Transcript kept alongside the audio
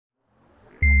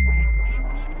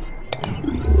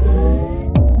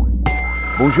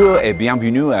Bonjour et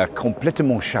bienvenue à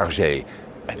Complètement Chargé.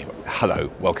 Anyway,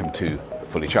 hello, welcome to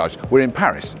Fully Charged. We're in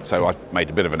Paris, so I made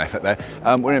a bit of an effort there.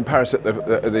 We're in Paris at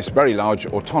this very large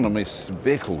autonomous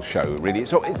vehicle show, really.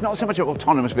 So it's not so much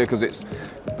autonomous vehicles, it's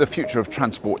the future of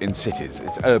transport in cities.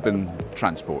 It's urban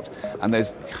transport. And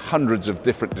there's hundreds of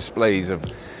different displays of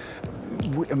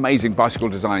amazing bicycle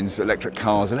designs, electric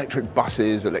cars, electric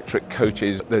buses, electric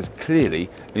coaches. There's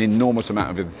clearly an enormous amount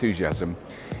of enthusiasm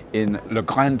in Le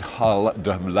Grand Hall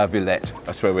de la Villette.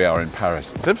 That's where we are in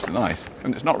Paris. It's nice,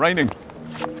 and it's not raining.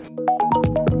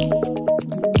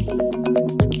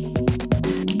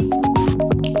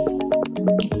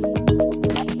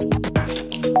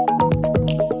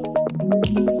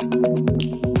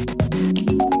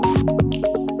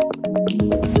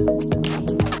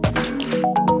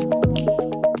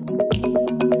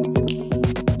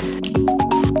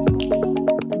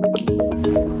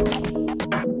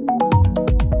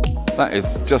 That is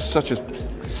just such a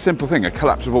simple thing, a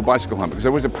collapsible bicycle helmet, because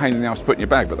there was a pain in the ass to put in your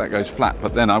bag, but that goes flat.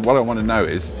 But then what I want to know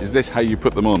is this how you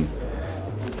put them on?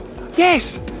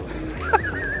 Yes!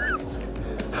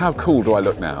 How cool do I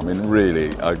look now? I mean,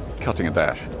 really, I'm cutting a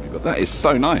dash. But that is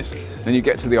so nice. Then you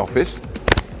get to the office.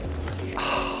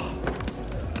 Oh,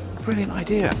 brilliant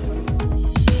idea.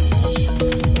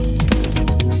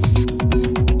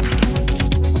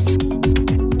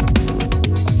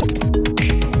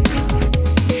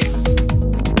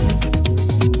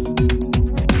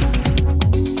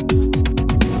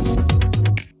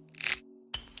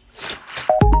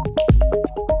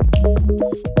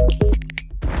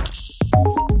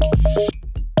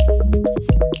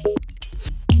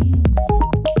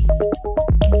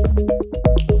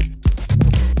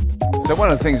 So one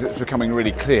of the things that's becoming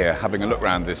really clear, having a look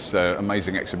around this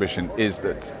amazing exhibition, is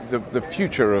that the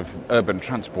future of urban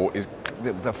transport is,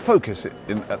 the focus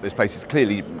at this place is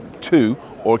clearly 2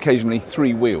 or occasionally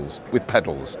 3 wheels with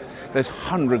pedals. There's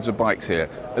hundreds of bikes here,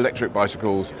 electric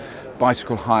bicycles,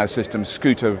 bicycle hire systems,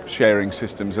 scooter sharing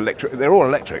systems, they're all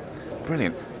electric.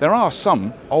 Brilliant. There are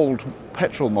some old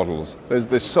petrol models. There's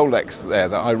this Solex there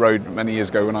that I rode many years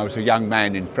ago when I was a young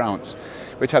man in France,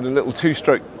 which had a little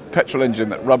 2-stroke petrol engine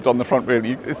that rubbed on the front wheel.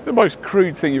 It's the most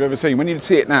crude thing you've ever seen. When you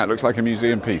see it now, it looks like a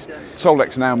museum piece.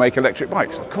 Solex now make electric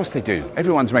bikes. Of course they do.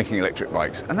 Everyone's making electric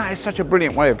bikes. And that is such a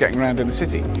brilliant way of getting around in the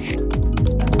city.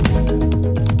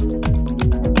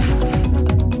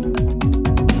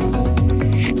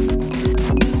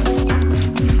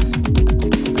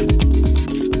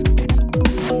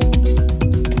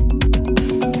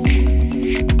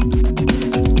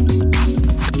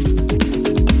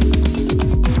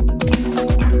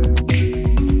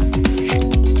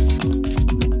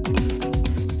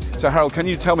 So Harold, can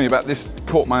you tell me about this?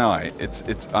 Caught my eye.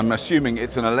 I'm assuming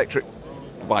it's an electric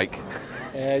bike,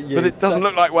 yeah, but it doesn't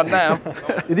look like one now.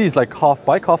 It is like half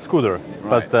bike, half scooter,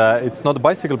 right. But it's not a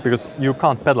bicycle because you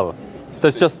can't pedal.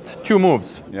 There's just 2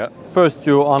 moves. Yeah. First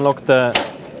you unlock the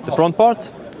front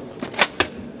part,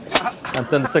 and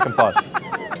then the second part.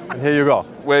 And here you go.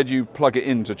 Where do you plug it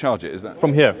in to charge it? Is that?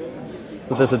 From here.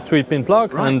 So there's a 3-pin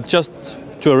plug, right. And just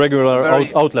to a regular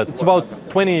outlet. It's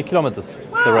about 20 kilometers,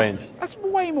 wow. The range. That's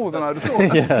way more than I'd have thought.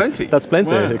 That's yeah, plenty. That's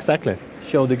plenty, wow. Exactly.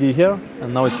 Show the key here,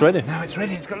 and now it's ready. Now it's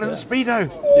ready. It's got a little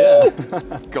speedo.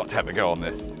 Yeah. Got to have a go on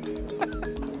this.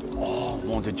 Oh,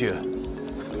 mon de Dieu.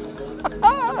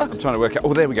 I'm trying to work out.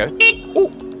 Oh, there we go.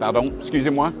 Oh, pardon.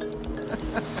 Excusez-moi.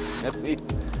 Merci.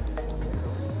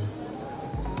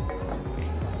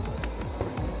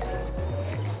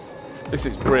 This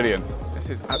is brilliant.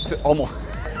 This is absolutely. Oh my.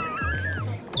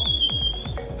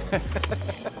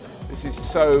 This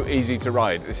is so easy to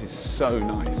ride. This is so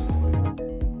nice.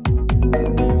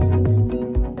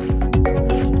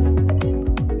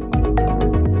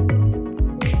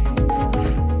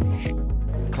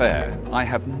 Claire, I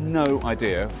have no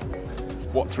idea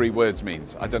what 3 words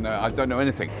means. I don't know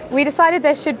anything. We decided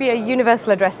there should be a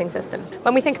universal addressing system.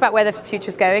 When we think about where the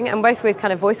future's going, and both with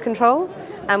kind of voice control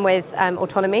and with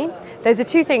autonomy, those are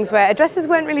 2 things where addresses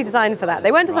weren't really designed for that.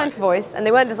 They weren't designed for voice, and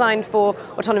they weren't designed for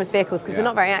autonomous vehicles because they're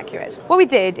not very accurate. What we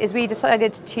did is we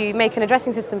decided to make an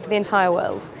addressing system for the entire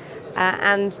world.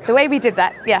 And the way we did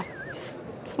that, just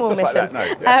small mission. Like that, no,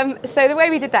 yeah. So the way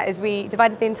we did that is we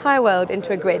divided the entire world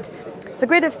into a grid. It's a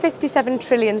grid of 57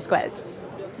 trillion squares.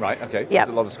 Right, okay, that's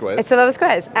a lot of squares. It's a lot of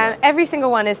squares, and every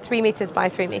single one is 3 meters by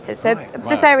 3 meters. So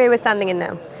this area we're standing in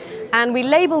now. And we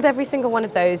labeled every single one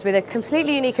of those with a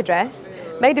completely unique address,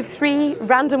 made of 3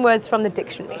 random words from the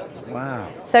dictionary. Wow.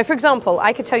 So for example,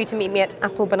 I could tell you to meet me at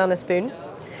Apple Banana Spoon,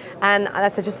 and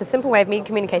that's just a simple way of me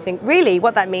communicating. Really,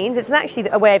 what that means, it's actually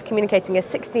a way of communicating a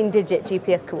 16-digit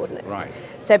GPS coordinate. Right.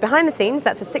 So behind the scenes,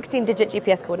 that's a 16-digit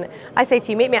GPS coordinate. I say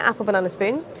to you, meet me at Apple Banana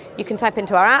Spoon. You can type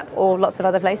into our app or lots of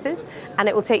other places, and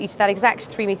it will take you to that exact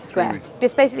 3 metre square.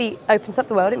 This basically opens up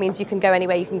the world. It means you can go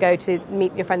anywhere. You can go to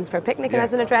meet your friends for a picnic and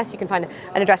has an address. You can find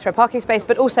an address for a parking space,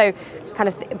 but also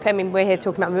I mean, we're here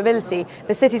talking about mobility.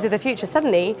 The cities of the future,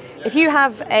 suddenly, if you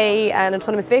have an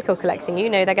autonomous vehicle collecting you,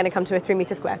 they're going to come to a 3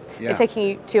 metre square. They're taking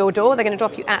you to your door, they're going to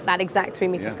drop you at that exact 3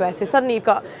 metre square. So suddenly you've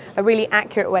got a really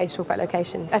accurate way to talk about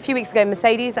location. A few weeks ago,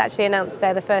 Mercedes actually announced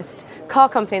they're the first car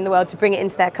company in the world to bring it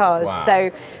into their cars. Wow.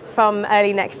 So from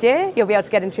early next year, you'll be able to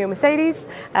get into your Mercedes,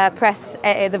 press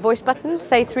the voice button,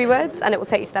 say 3 words, and it will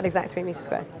take you to that exact 3 metre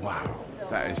square. Wow,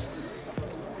 that is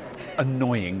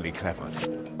annoyingly clever.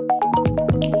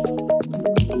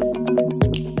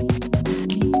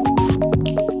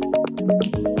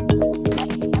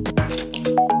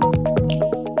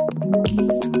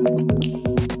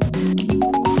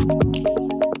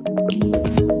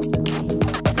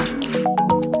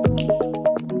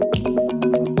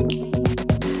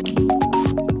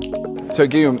 So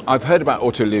Guillaume, I've heard about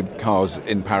Autonomy cars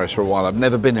in Paris for a while. I've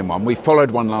never been in one. We followed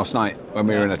one last night when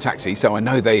we were in a taxi, so I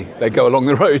know they go along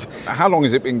the road. How long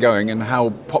has it been going and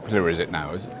how popular is it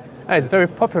now? It's very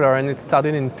popular, and it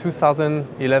started in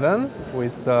 2011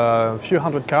 with a few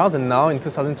hundred cars, and now in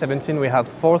 2017 we have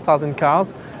 4,000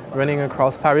 cars running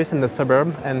across Paris and the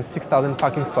suburb and 6,000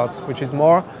 parking spots, which is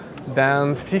more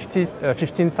than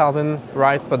 15,000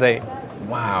 rides per day.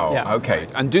 Wow, Yeah. Okay.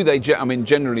 And do they, I mean,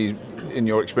 generally, in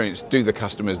your experience, do the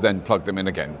customers then plug them in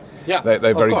again? Yeah,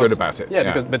 they're very good about it.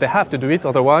 Yeah, but they have to do it,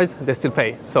 otherwise they still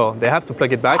pay. So they have to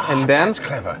plug it back, and then that's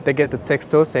clever. They get a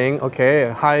texto saying,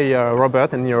 "Okay, hi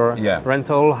Robert, and your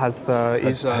rental has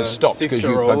stopped because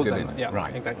you plugged it in." Yeah,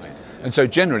 right, exactly. And so,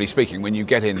 generally speaking, when you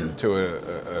get into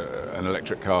an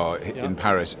electric car in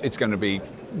Paris, it's going to be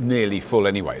nearly full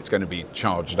anyway. It's going to be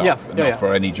charged up enough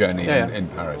for any journey in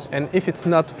Paris. And if it's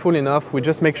not full enough, we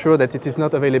just make sure that it is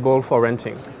not available for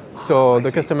renting. So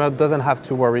the customer doesn't have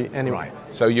to worry anyway. Right.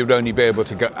 So you'd only be able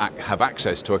to have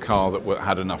access to a car that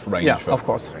had enough range. Yeah, for of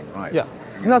course. Right. Yeah.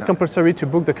 It's not compulsory to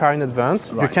book the car in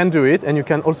advance. Right. You can do it, and you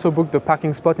can also book the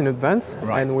parking spot in advance.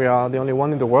 Right. And we are the only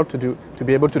one in the world to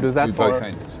be able to do that. Do both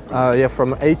ends.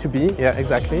 From A to B. Yeah,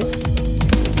 exactly.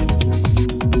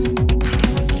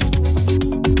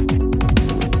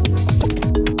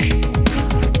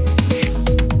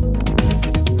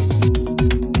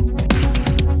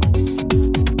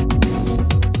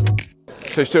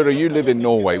 So Sture, you live in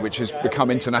Norway, which has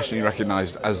become internationally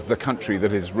recognised as the country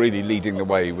that is really leading the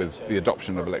way with the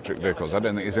adoption of electric vehicles. I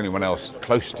don't think there's anyone else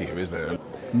close to you, is there?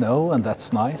 No, and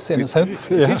that's nice in a sense.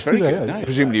 It is very good. No.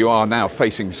 Presumably you are now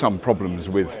facing some problems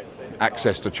with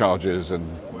access to chargers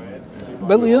and...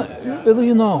 Well,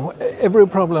 you know, every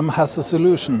problem has a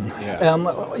solution, and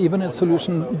even a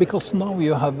solution because now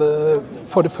you have,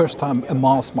 for the first time, a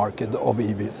mass market of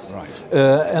EVs,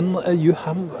 and you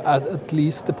have at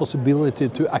least the possibility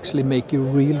to actually make a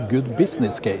real good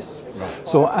business case. Right.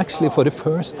 So actually, for the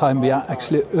first time, we are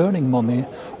actually earning money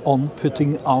on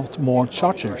putting out more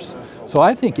chargers. So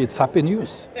I think it's happy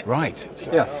news. Right.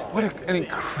 So yeah. What an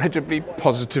incredibly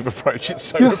positive approach. It's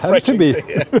so you refreshing have to be.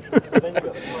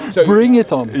 So, bring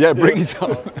it on. Yeah, bring it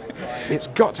on. It's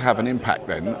got to have an impact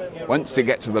then, once to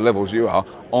get to the levels you are,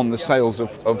 on the sales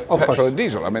of petrol and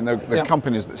diesel. I mean, the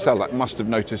companies that sell that must have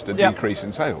noticed a decrease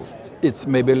in sales. It's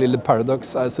maybe a little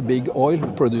paradox as a big oil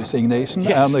producing nation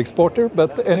and exporter,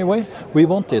 but anyway, we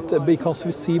want it because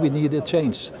we see we need a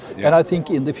change. Yeah. And I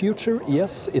think in the future,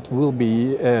 yes, it will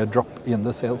be a drop in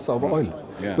the sales of oil.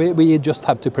 Yeah. We just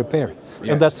have to prepare.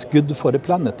 Yes. And that's good for the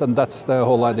planet, and that's the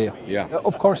whole idea. Yeah.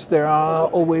 Of course, there are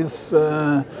always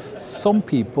some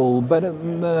people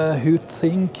who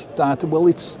think that, well,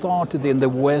 it started in the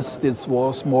West, it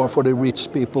was more for the rich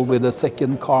people with a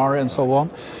second car and so on.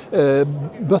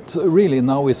 But really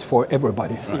now it's for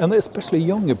everybody, and especially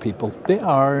younger people. They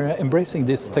are embracing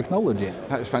this technology.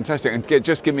 That's fantastic. And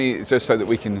just give me, just so that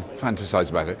we can fantasize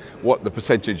about it, what the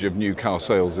percentage of new car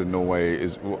sales in Norway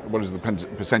is, what is the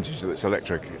percentage that's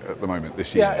electric at the moment?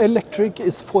 This year? Yeah, electric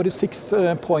is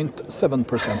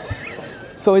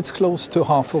 46.7%. So it's close to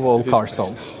half of all cars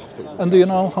sold. And do you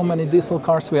know how many diesel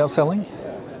cars we are selling?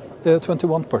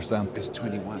 21%. It's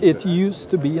 21. It used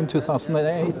to be in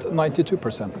 2008,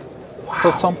 92%. Wow. So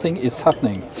something is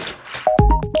happening.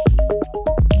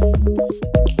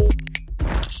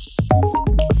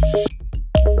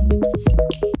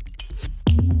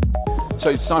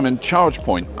 So Simon,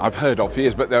 ChargePoint, I've heard of for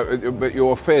years, but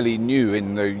you're fairly new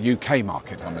in the UK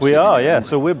market, I'm assuming. We are, yeah.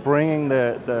 So we're bringing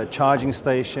the charging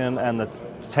station and the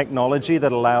technology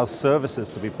that allows services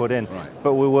to be put in. Right.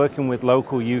 But we're working with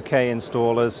local UK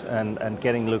installers and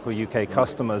getting local UK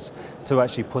customers to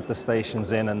actually put the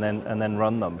stations in and then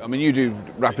run them. I mean, you do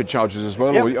rapid charges as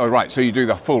well? Yep. Or, oh, right, so you do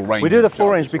the full range? We do the of full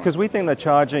charges, range because we think that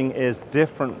charging is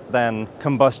different than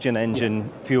combustion engine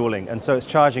fueling. And so it's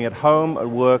charging at home, at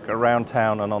work, around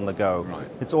town, and on the go. Right.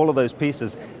 It's all of those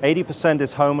pieces. 80%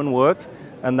 is home and work,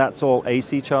 and that's all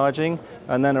AC charging.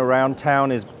 And then around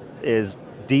town is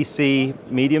DC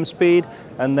medium speed,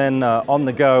 and then on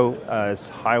the go is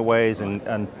highways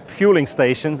and fueling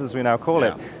stations, as we now call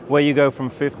it, where you go from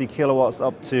 50 kilowatts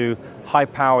up to high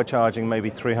power charging, maybe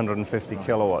 350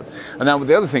 kilowatts. And now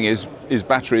the other thing is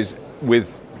batteries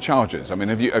with chargers. I mean,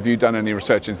 have you done any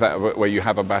research into that, where you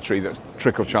have a battery that's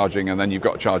trickle charging and then you've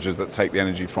got chargers that take the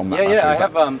energy from that battery? Yeah, I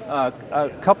have a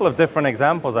couple of different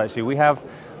examples actually. We have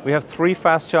 3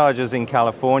 fast chargers in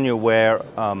California where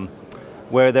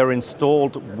they're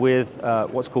installed with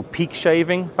what's called peak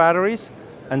shaving batteries.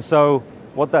 And so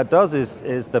what that does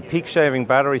is the peak shaving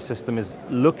battery system is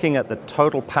looking at the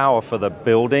total power for the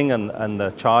building and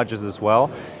the chargers as well.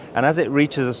 And as it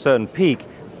reaches a certain peak,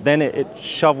 then it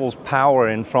shovels power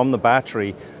in from the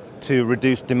battery to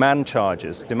reduce demand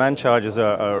charges. Demand charges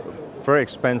are very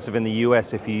expensive in the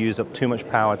US if you use up too much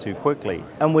power too quickly.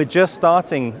 And we're just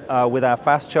starting with our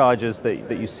fast chargers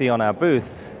that you see on our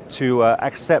booth to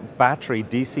accept battery,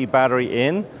 DC battery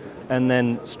in, and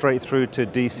then straight through to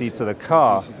DC to the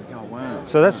car. Wow.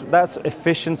 So that's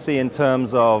efficiency in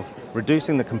terms of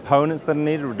reducing the components that are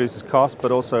needed, reduces cost,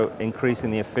 but also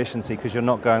increasing the efficiency because you're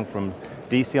not going from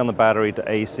DC on the battery to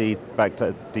AC back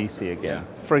to DC again. Yeah.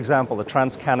 For example, the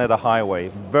Trans-Canada Highway,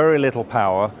 very little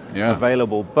power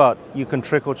available, but you can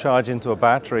trickle charge into a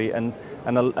battery and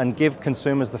give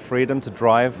consumers the freedom to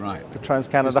drive the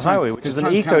Trans-Canada Highway, which is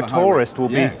an eco-tourist will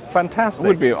be fantastic. It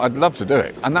would be. I'd love to do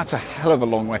it. And that's a hell of a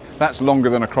long way. That's longer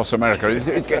than across America.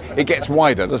 It gets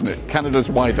wider, doesn't it? Canada's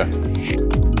wider.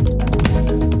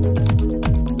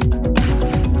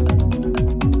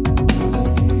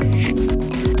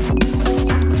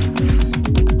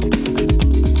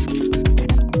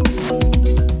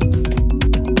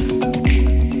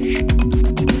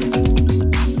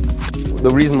 The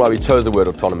reason why we chose the word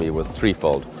autonomy was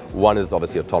threefold. One is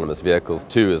obviously autonomous vehicles.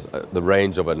 2 is the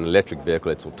range of an electric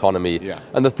vehicle, its autonomy. Yeah.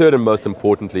 And the third and most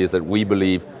importantly is that we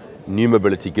believe new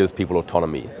mobility gives people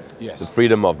autonomy. Yes. The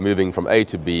freedom of moving from A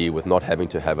to B with not having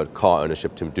to have a car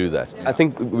ownership to do that. I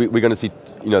think we're going to see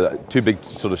 2 big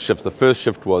sort of shifts. The first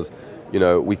shift was,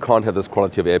 we can't have this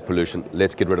quality of air pollution.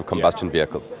 Let's get rid of combustion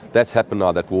vehicles. That's happened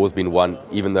now. That war's been won,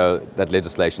 even though that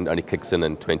legislation only kicks in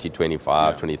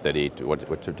 2025, 2030,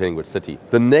 depending which city.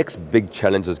 The next big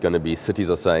challenge is going to be cities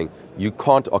are saying, you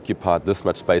can't occupy this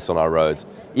much space on our roads,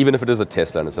 even if it is a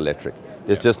Tesla and it's electric.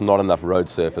 There's just not enough road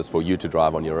surface for you to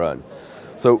drive on your own.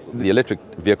 So the electric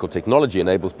vehicle technology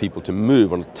enables people to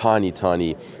move on a tiny,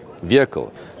 tiny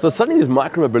vehicle. So suddenly these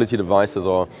micro-mobility devices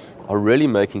are really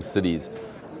making cities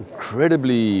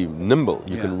incredibly nimble.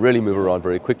 You can really move around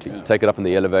very quickly. Take it up in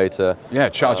the elevator. Yeah,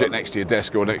 charge it next to your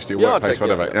desk or next to your workplace,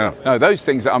 whatever. No, those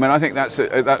things. I mean, I think that's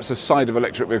a side of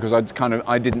electric vehicles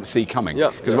I didn't see coming.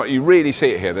 Because what you really see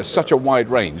it here. There's such a wide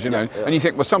range, and you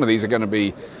think, well, some of these are going to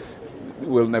be.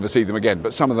 We'll never see them again,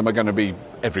 but some of them are going to be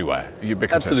everywhere,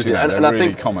 ubiquitous. Absolutely, and I really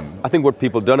think common. I think what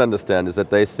people don't understand is that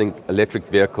they think electric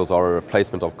vehicles are a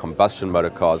replacement of combustion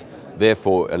motor cars.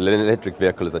 Therefore, an electric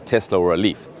vehicle is a Tesla or a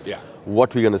Leaf. Yeah.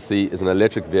 What we're going to see is an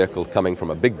electric vehicle coming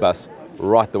from a big bus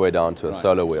right the way down to a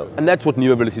solar wheel. And that's what new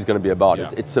mobility is going to be about.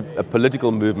 It's a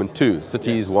political movement too.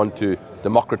 Cities want to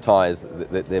democratize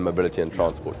their mobility and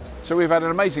transport. So we've had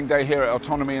an amazing day here at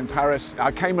Autonomy in Paris.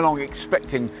 I came along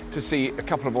expecting to see a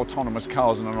couple of autonomous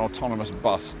cars and an autonomous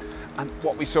bus. And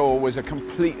what we saw was a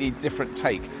completely different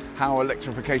take, how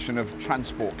electrification of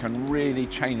transport can really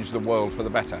change the world for the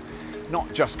better.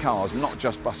 Not just cars, not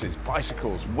just buses,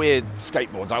 bicycles, weird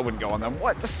skateboards, I wouldn't go on them.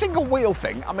 What, the single wheel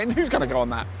thing? I mean, who's going to go on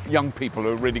that? Young people who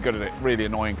are really good at it, really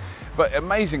annoying. But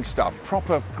amazing stuff,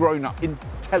 proper grown-up,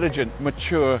 intelligent,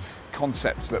 mature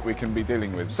concepts that we can be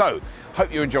dealing with. So,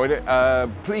 hope you enjoyed it.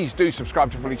 Please do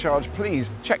subscribe to Fully Charged.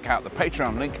 Please check out the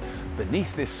Patreon link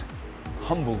beneath this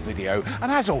humble video.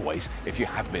 And as always, if you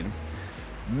have been,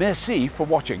 merci for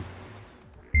watching.